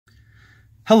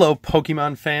Hello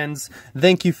Pokemon fans,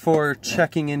 thank you for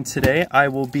checking in today. I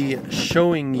will be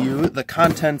showing you the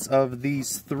contents of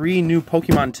these 3 new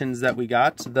Pokemon tins that we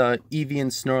got. The Eevee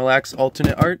and Snorlax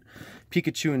alternate art,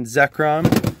 Pikachu and Zekrom,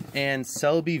 and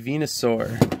Celebi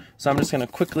Venusaur. So I'm just going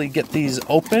to quickly get these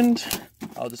opened.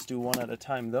 I'll just do one at a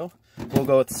time though. We'll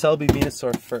go with Celebi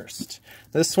Venusaur first.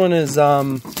 This one is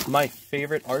my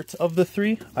favorite art of the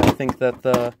 3. I think that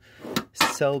the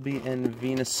Celebi and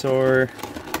Venusaur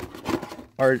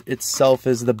art itself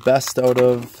is the best out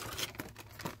of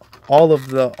all of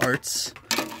the arts.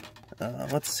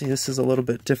 Let's see, this is a little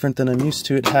bit different than I'm used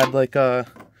to. It had like a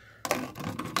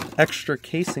extra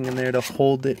casing in there to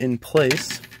hold it in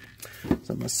place.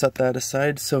 So I'm going to set that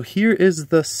aside. So here is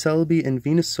the Celebi and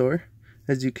Venusaur.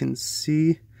 As you can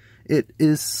see, it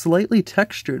is slightly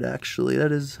textured actually.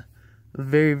 That is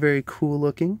very, very cool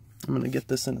looking. I'm going to get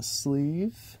this in a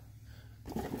sleeve.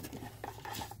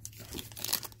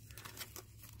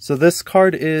 So this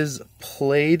card is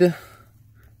played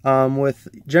with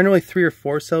generally 3 or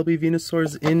 4 Celebi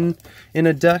Venusaurs in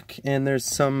a deck, and there's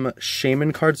some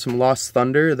Shaman cards from Lost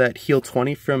Thunder that heal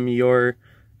 20 from your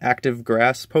active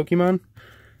grass Pokemon.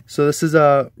 So this is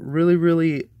a really,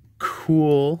 really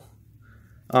cool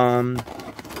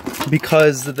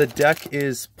because the deck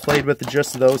is played with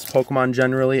just those Pokemon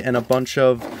generally and a bunch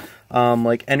of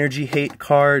like energy hate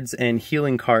cards and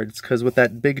healing cards, because with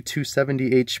that big 270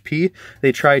 HP,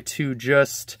 they try to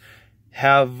just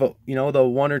have, you know, the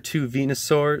 1 or 2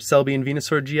 Venusaur, Celebi and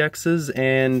Venusaur GXs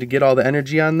and get all the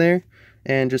energy on there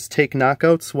and just take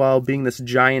knockouts while being this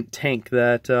giant tank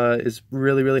that is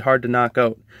really, really hard to knock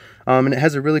out. And it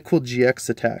has a really cool GX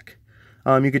attack.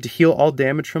 You get to heal all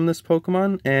damage from this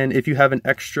Pokemon, and if you have an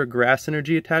extra grass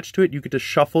energy attached to it, you get to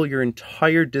shuffle your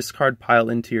entire discard pile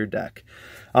into your deck.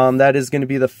 That is going to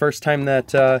be the first time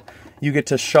that you get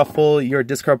to shuffle your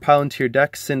discard pile into your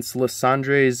deck since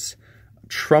Lysandre's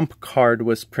Trump card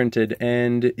was printed,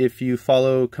 and if you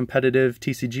follow competitive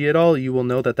TCG at all, you will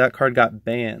know that that card got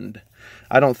banned.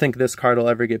 I don't think this card will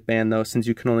ever get banned though, since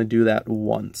you can only do that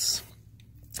once.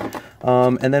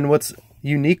 And then what's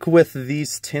unique with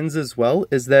these tins as well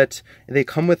is that they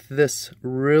come with this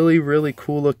really, really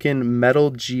cool looking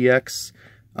metal GX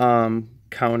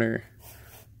counter.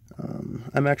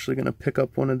 I'm actually going to pick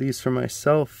up one of these for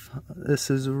myself.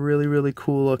 This is really, really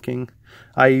cool looking.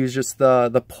 I use just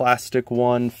the plastic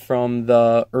one from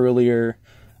the earlier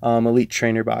Elite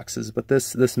Trainer boxes, but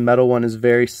this metal one is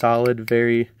very solid,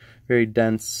 very, very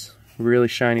dense, really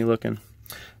shiny looking.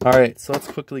 Alright, so let's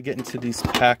quickly get into these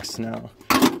packs now.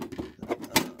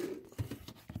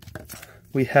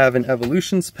 We have an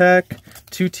Evolutions pack,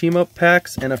 2 Team-Up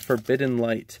packs, and a Forbidden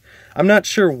Light. I'm not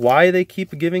sure why they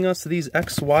keep giving us these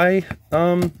XY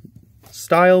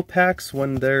style packs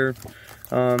when they're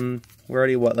we're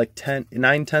already what, like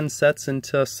 9-10 sets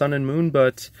into Sun and Moon,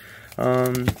 but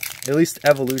at least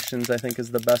Evolutions I think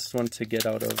is the best one to get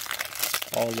out of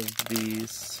all of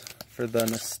these for the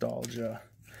nostalgia.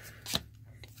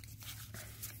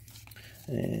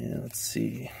 And let's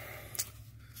see.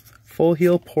 Full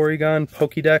Heal, Porygon,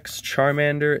 Pokédex,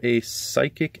 Charmander, a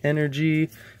Psychic Energy,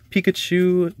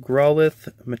 Pikachu,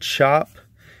 Growlithe, Machop,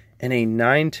 and a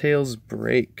Ninetales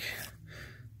Break.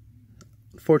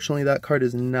 Fortunately, that card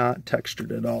is not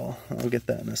textured at all. I'll get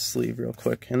that in a sleeve real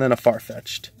quick. And then a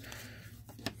Farfetch'd.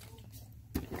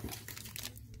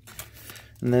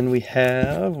 And then we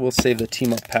have, we'll save the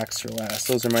Team-Up packs for last.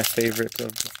 Those are my favorite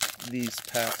of these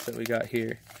packs that we got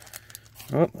here.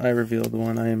 Oh, I revealed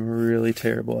one. I am really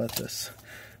terrible at this.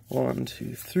 1,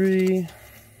 2, 3.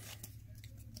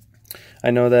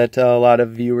 I know that a lot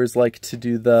of viewers like to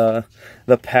do the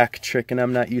pack trick, and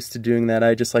I'm not used to doing that.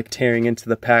 I just like tearing into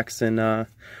the packs and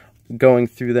going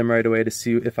through them right away to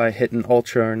see if I hit an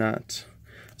Ultra or not.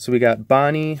 So we got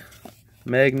Bonnie,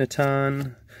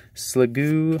 Magneton,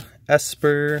 Sliggoo,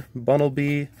 Esper,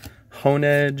 Bunnelby,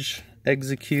 Honedge,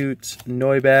 Execute,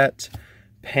 Noibat,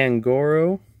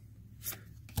 Pangoro,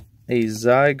 a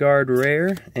Zygarde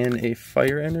Rare, and a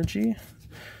Fire Energy.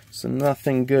 So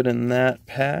nothing good in that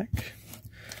pack.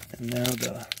 And now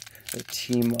the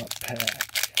Team-Up pack.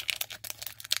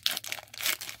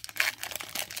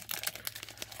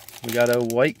 We got a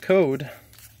white code.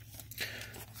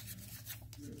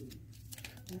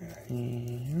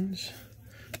 And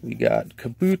we got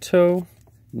Kabuto,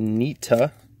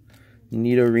 Nita,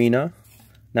 Nidorina,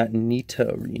 not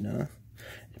Nita-Arena,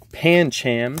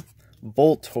 Pancham,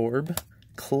 Voltorb,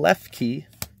 Klefki,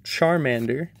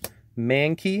 Charmander,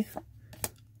 Mankey,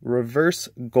 Reverse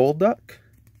Golduck,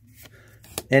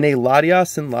 and a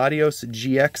Latios and Latios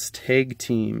GX Tag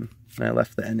Team. And I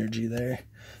left the energy there.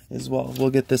 as well. We'll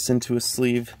get this into a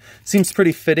sleeve. Seems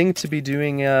pretty fitting to be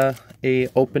doing a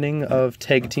opening of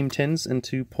tag team tins and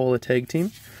to pull a tag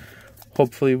team.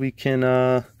 Hopefully we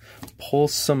can pull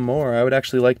some more. I would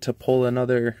actually like to pull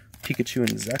another Pikachu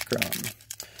and Zekrom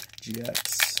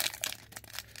GX.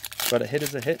 But a hit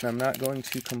is a hit, and I'm not going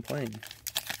to complain.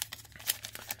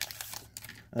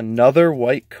 Another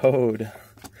white code.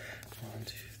 1,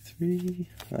 2, 3,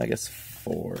 I guess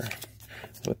 4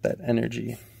 with that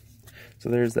energy. So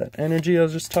there's that energy I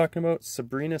was just talking about.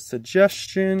 Sabrina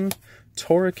Suggestion,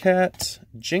 Torracat,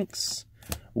 Jinx,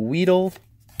 Weedle,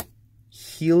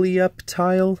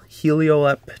 Helioptile.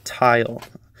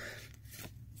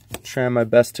 Trying my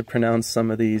best to pronounce some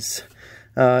of these.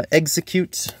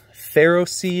 Execute,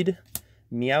 Ferroseed,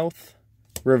 Meowth,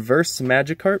 Reverse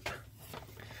Magikarp.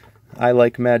 I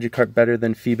like Magikarp better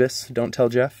than Phoebus, don't tell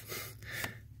Jeff.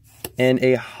 And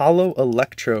a Hollow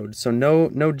Electrode. So no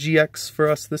GX for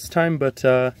us this time, but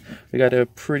we got a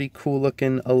pretty cool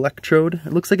looking Electrode.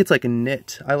 It looks like it's like a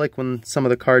knit. I like when some of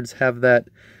the cards have that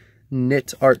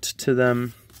knit art to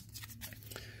them.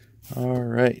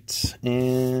 Alright,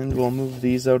 and we'll move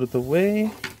these out of the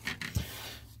way.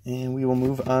 And we will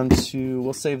move on to,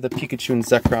 we'll save the Pikachu and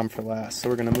Zekrom for last. So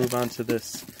we're going to move on to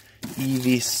this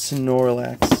Eevee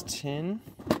Snorlax tin.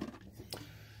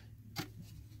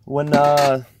 When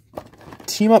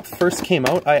Team Up first came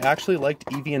out, I actually liked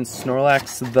Eevee and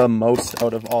Snorlax the most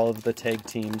out of all of the tag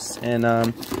teams. And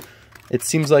it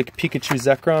seems like Pikachu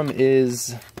Zekrom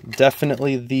is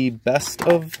definitely the best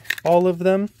of all of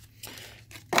them.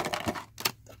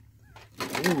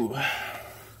 Ooh.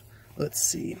 Let's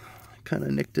see. Kind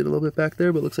of nicked it a little bit back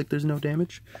there, but looks like there's no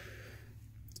damage.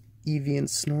 Eevee and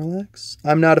Snorlax.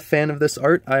 I'm not a fan of this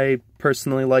art. I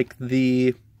personally like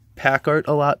the pack art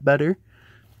a lot better.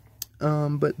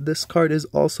 But this card is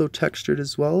also textured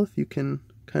as well, if you can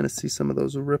kind of see some of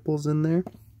those ripples in there.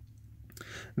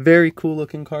 Very cool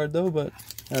looking card though, but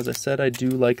as I said, I do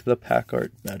like the pack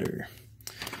art better.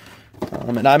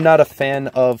 And I'm not a fan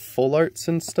of full arts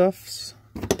and stuff.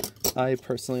 I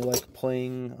personally like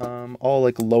playing all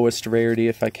like lowest rarity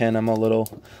if I can. I'm a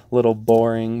little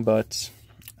boring, but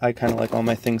I kind of like all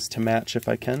my things to match if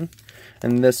I can.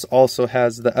 And this also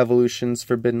has the Evolutions,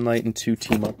 Forbidden Light, and 2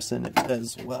 team-ups in it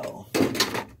as well.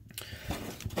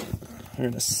 We're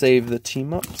going to save the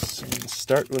team-ups and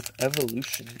start with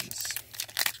Evolutions.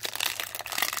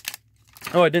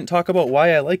 Oh, I didn't talk about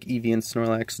why I like Eevee and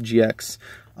Snorlax GX.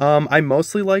 I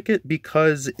mostly like it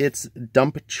because its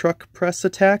dump truck press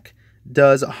attack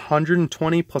does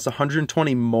 120 plus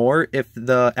 120 more if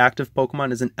the active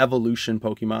Pokemon is an evolution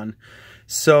Pokemon.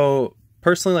 So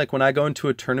personally, like when I go into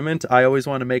a tournament, I always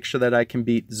want to make sure that I can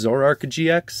beat Zoroark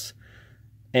GX,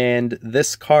 and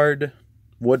this card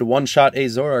would one-shot a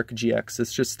Zoroark GX.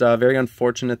 It's just very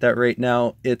unfortunate that right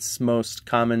now its most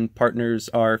common partners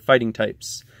are fighting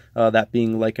types, that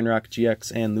being Lycanroc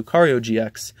GX and Lucario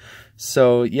GX.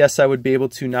 So yes, I would be able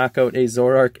to knock out a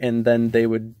Zoroark, and then they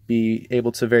would be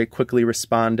able to very quickly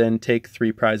respond and take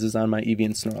 3 prizes on my Eevee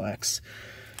and Snorlax.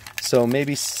 So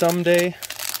maybe someday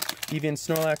Eevee and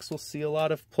Snorlax will see a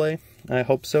lot of play. I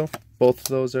hope so. Both of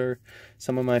those are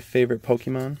some of my favorite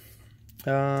Pokemon.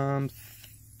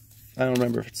 I don't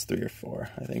remember if it's 3 or 4.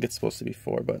 I think it's supposed to be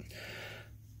 4, but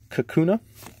Kakuna,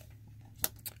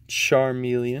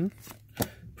 Charmeleon,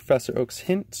 Professor Oak's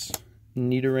Hint,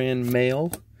 Nidoran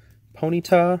Male,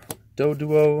 Ponyta,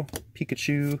 Doduo,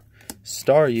 Pikachu,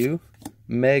 Staryu,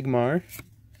 Magmar,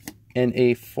 and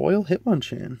a foil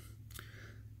Hitmonchan.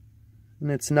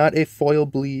 And it's not a foil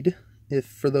bleed. If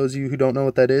for those of you who don't know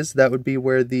what that is, that would be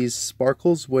where these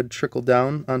sparkles would trickle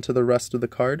down onto the rest of the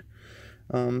card.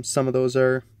 Some of those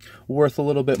are worth a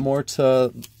little bit more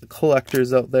to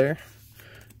collectors out there,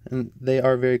 and they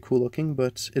are very cool looking,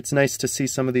 but it's nice to see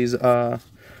some of these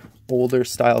older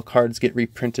style cards get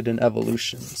reprinted in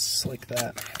evolutions like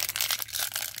that.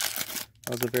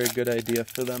 That was a very good idea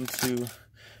for them to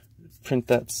print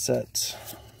that set.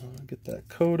 I'll get that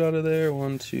code out of there.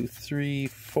 1, 2, 3,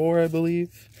 4, I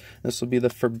believe. This will be the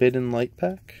Forbidden Light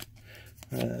pack.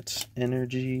 That's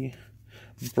Energy,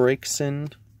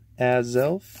 Braixen,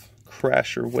 Azelf,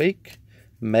 Crasher Wake,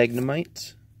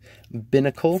 Magnemite,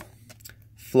 Binnacle,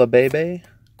 Flabebe,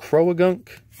 Croagunk,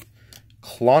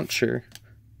 Clauncher,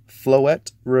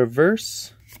 Floette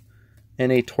Reverse,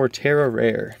 and a Torterra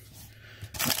Rare.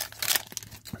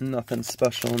 Nothing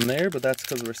special in there, but that's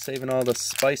because we're saving all the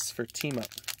spice for Team Up.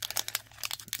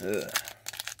 Ugh.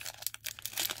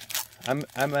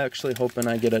 I'm actually hoping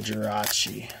I get a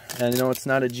Jirachi. And I know it's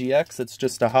not a GX, it's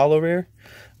just a Holo Rare,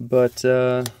 but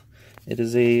it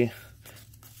is a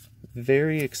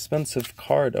very expensive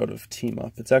card out of Team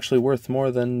Up. It's actually worth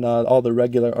more than all the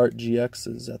regular Art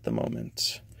GXs at the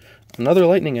moment. Another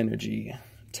Lightning Energy,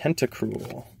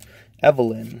 Tentacruel,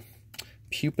 Evelyn,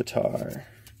 Pupitar,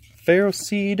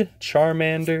 Ferroseed,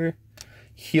 Charmander,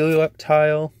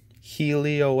 Helioptile,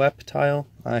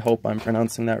 I hope I'm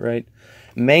pronouncing that right,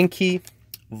 Mankey,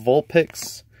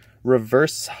 Vulpix,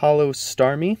 Reverse Hollow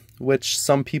Starmie, which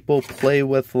some people play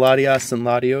with Latios and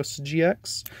Latios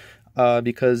GX,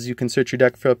 because you can search your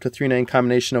deck for up to 3/9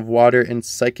 combination of Water and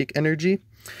Psychic Energy,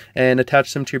 and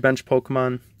attach them to your bench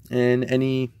Pokemon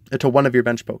to one of your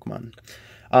bench Pokemon.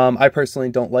 I personally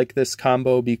don't like this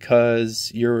combo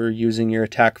because you're using your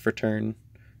attack for turn,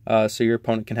 so your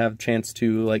opponent can have a chance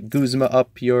to like Guzma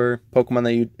up your Pokemon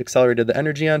that you accelerated the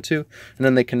energy onto, and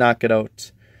then they can knock it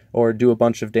out or do a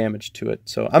bunch of damage to it.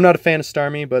 So I'm not a fan of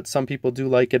Starmie, but some people do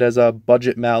like it as a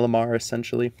budget Malamar,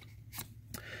 essentially.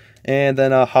 And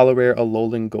then a Holo Rare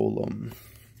Alolan Golem.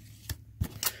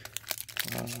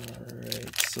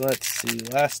 Alright, so let's see.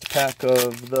 Last pack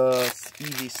of the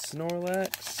Eevee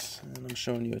Snorlax. And I'm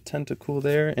showing you a Tentacool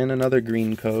there, and another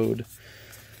green code.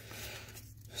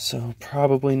 So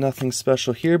probably nothing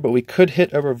special here, but we could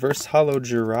hit a Reverse Hollow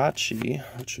Jirachi,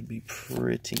 which would be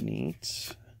pretty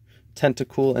neat.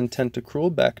 Tentacool and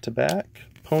Tentacruel back-to-back.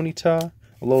 Ponyta,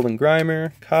 Alolan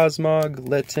Grimer, Cosmog,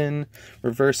 Litten,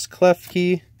 Reverse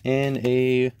Klefki, and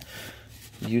a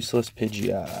useless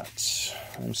Pidgeot.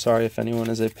 I'm sorry if anyone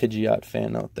is a Pidgeot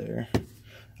fan out there.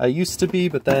 I used to be,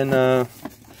 but then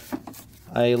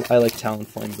I like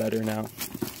Talonflame better now.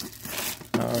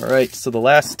 Alright, so the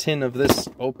last tin of this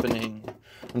opening.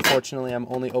 Unfortunately, I'm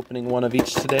only opening one of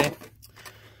each today.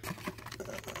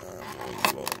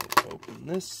 Open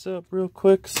this up real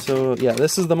quick. So yeah,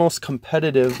 this is the most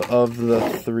competitive of the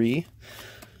three.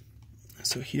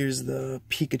 So here's the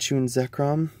Pikachu and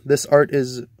Zekrom. This art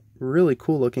is really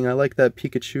cool looking. I like that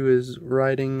Pikachu is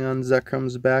riding on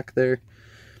Zekrom's back there.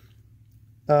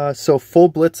 So Full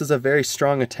Blitz is a very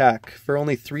strong attack for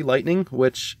only 3 lightning,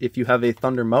 which if you have a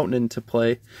Thunder Mountain into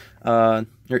play, or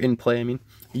in play, I mean,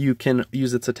 you can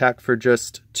use its attack for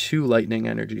just 2 lightning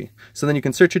energy. So then you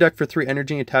can search your deck for 3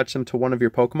 energy and attach them to one of your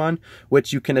Pokemon,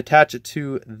 which you can attach it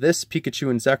to this Pikachu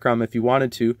and Zekrom if you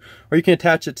wanted to, or you can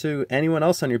attach it to anyone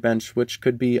else on your bench, which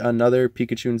could be another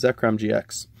Pikachu and Zekrom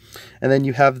GX. And then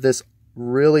you have this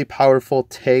really powerful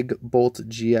Tag Bolt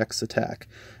GX attack.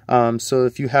 So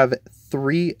if you have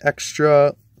 3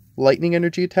 extra lightning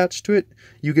energy attached to it,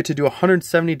 you get to do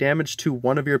 170 damage to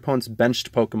one of your opponent's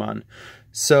benched Pokemon.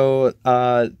 So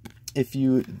if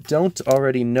you don't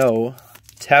already know,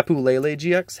 Tapu Lele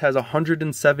GX has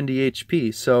 170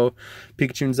 HP, so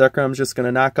Pikachu and Zekrom is just going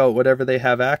to knock out whatever they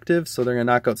have active, so they're going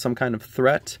to knock out some kind of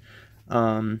threat.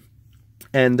 And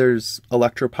there's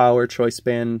Electro Power, Choice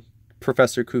Band,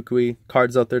 Professor Kukui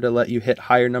cards out there to let you hit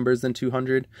higher numbers than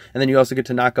 200, and then you also get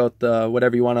to knock out the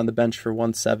whatever you want on the bench for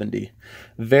 170.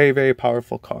 Very, very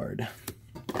powerful card.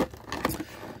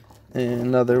 And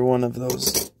another one of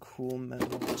those cool metal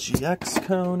GX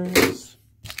counters.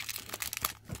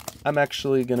 I'm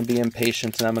actually going to be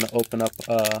impatient, and I'm going to open up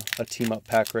a team up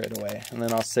pack right away, and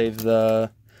then I'll save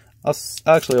the... I'll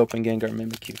actually open Gengar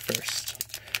Mimikyu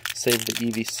first. Save the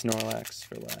Eevee Snorlax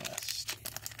for last.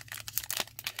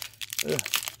 Ugh,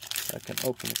 I can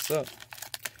open this up.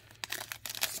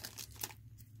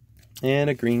 And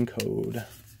a green code.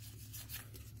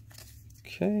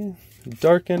 Okay,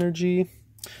 Dark Energy.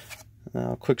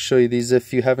 I'll quick show you these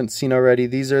if you haven't seen already.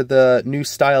 These are the new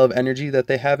style of energy that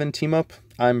they have in Team Up.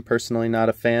 I'm personally not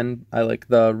a fan. I like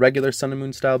the regular Sun and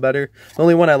Moon style better. The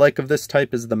only one I like of this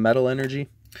type is the Metal Energy.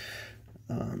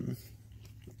 And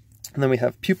then we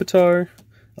have Pupitar,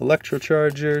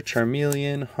 Electrocharger,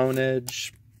 Charmeleon,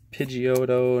 Honedge,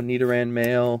 Pidgeotto, Nidoran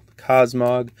Male,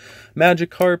 Cosmog,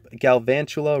 Magikarp,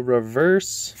 Galvantula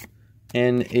Reverse,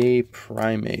 and a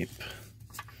Primeape.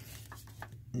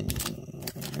 And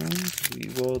we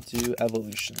will do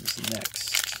evolutions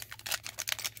next.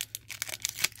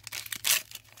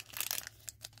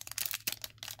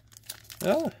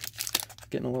 Ah,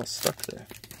 getting a little stuck there.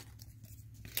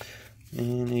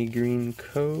 And a green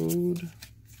code.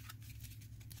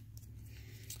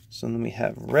 So then we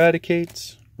have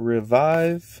Eradicate,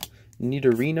 Revive,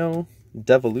 Nidorino,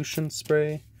 Devolution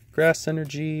Spray, Grass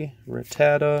Energy,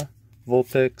 Rattata,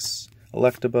 Vulpix,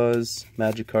 Electabuzz,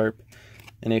 Magikarp,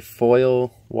 and a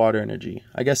foil Water Energy.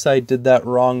 I guess I did that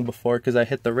wrong before because I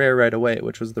hit the rare right away,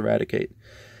 which was the Eradicate.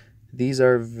 These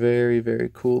are very, very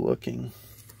cool looking.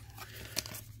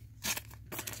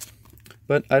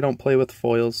 But I don't play with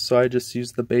foils, so I just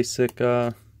use the basic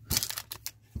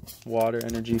Water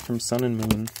Energy from Sun and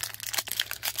Moon.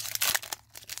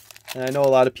 And I know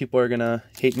a lot of people are gonna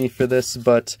hate me for this,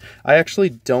 but I actually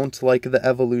don't like the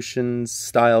Evolution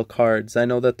style cards. I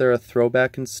know that they're a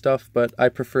throwback and stuff, but I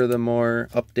prefer the more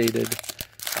updated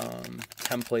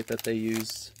template that they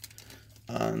use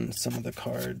on some of the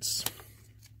cards.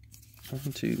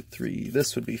 1, 2, 3,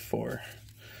 this would be 4.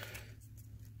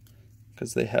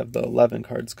 Because they have the 11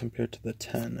 cards compared to the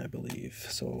 10, I believe.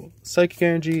 So, Psychic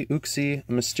Energy, Uxie,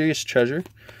 a Mysterious Treasure.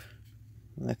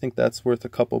 I think that's worth a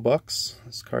couple bucks.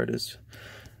 This card is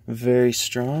very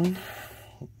strong.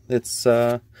 It's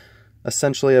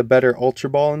essentially a better Ultra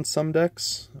Ball in some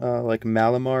decks, like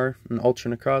Malamar and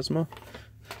Ultra Necrozma,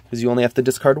 because you only have to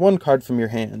discard 1 card from your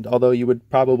hand, although you would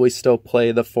probably still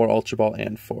play the 4 Ultra Ball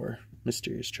and 4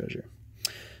 Mysterious Treasure.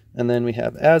 And then we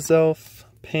have Azelf,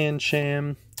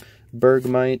 Pancham,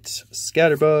 Bergmite,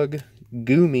 Scatterbug,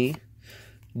 Goomy,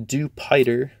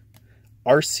 Dewpider,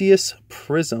 Arceus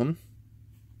Prism.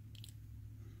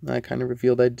 I kind of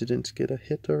revealed I didn't get a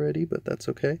hit already, but that's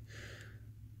okay.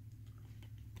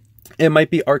 It might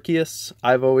be Arceus.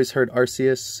 I've always heard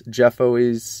Arceus. Jeff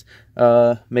always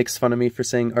makes fun of me for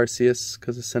saying Arceus,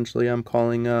 because essentially I'm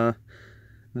calling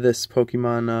this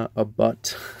Pokemon a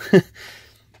butt.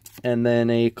 And then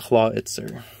a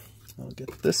Clawitzer. I'll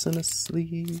get this in a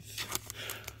sleeve.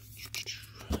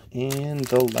 And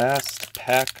the last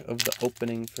pack of the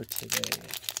opening for today.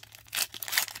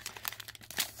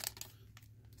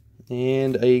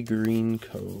 And a green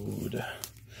code.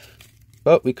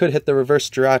 But we could hit the reverse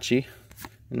Jirachi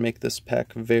and make this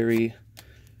pack very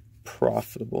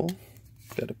profitable.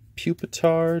 Got a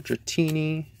Pupitar,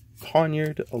 Dratini,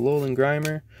 Pawniard, Alolan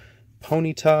Grimer,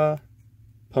 Ponyta,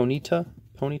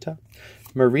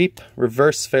 Mareep,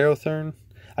 reverse Ferrothorn.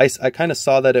 I kind of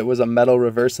saw that it was a metal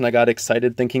reverse and I got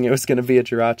excited thinking it was going to be a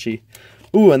Jirachi.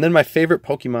 Ooh, and then my favorite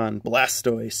Pokemon,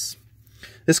 Blastoise.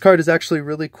 This card is actually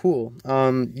really cool.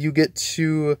 You get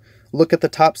to look at the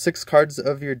top 6 cards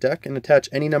of your deck and attach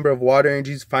any number of water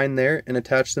energies you find there and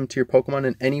attach them to your Pokemon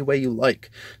in any way you like.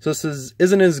 So this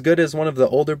isn't as good as one of the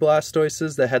older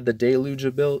Blastoises that had the Deluge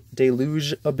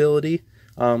ability,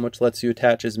 which lets you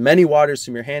attach as many waters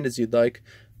from your hand as you'd like,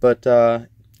 but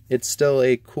it's still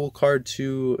a cool card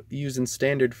to use in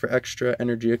Standard for extra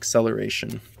energy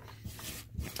acceleration.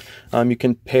 You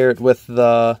can pair it with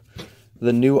the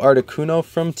new Articuno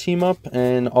from Team Up,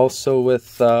 and also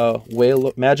with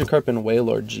Magikarp and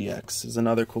Wailord GX is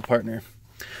another cool partner.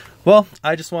 Well,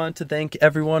 I just wanted to thank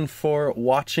everyone for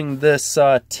watching this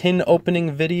tin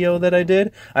opening video that I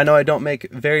did. I know I don't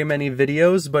make very many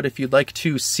videos, but if you'd like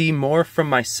to see more from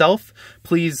myself,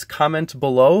 please comment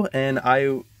below, and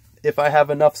if I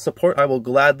have enough support, I will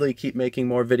gladly keep making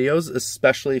more videos,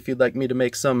 especially if you'd like me to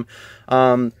make some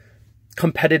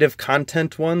competitive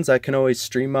content ones. I can always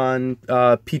stream on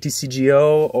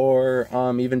PTCGO, or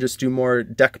even just do more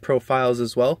deck profiles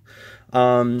as well.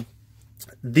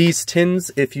 These tins,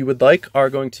 if you would like, are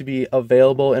going to be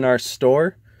available in our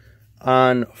store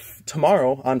on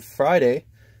tomorrow. On Friday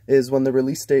is when the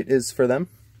release date is for them.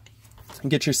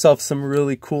 Get yourself some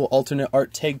really cool alternate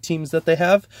art tag teams that they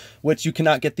have, which you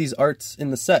cannot get these arts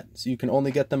in the set, so you can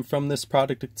only get them from this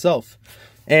product itself.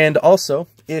 And also,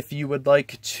 if you would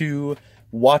like to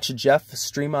watch Jeff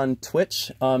stream on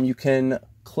Twitch, you can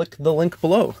click the link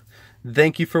below.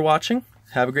 Thank you for watching.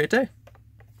 Have a great day.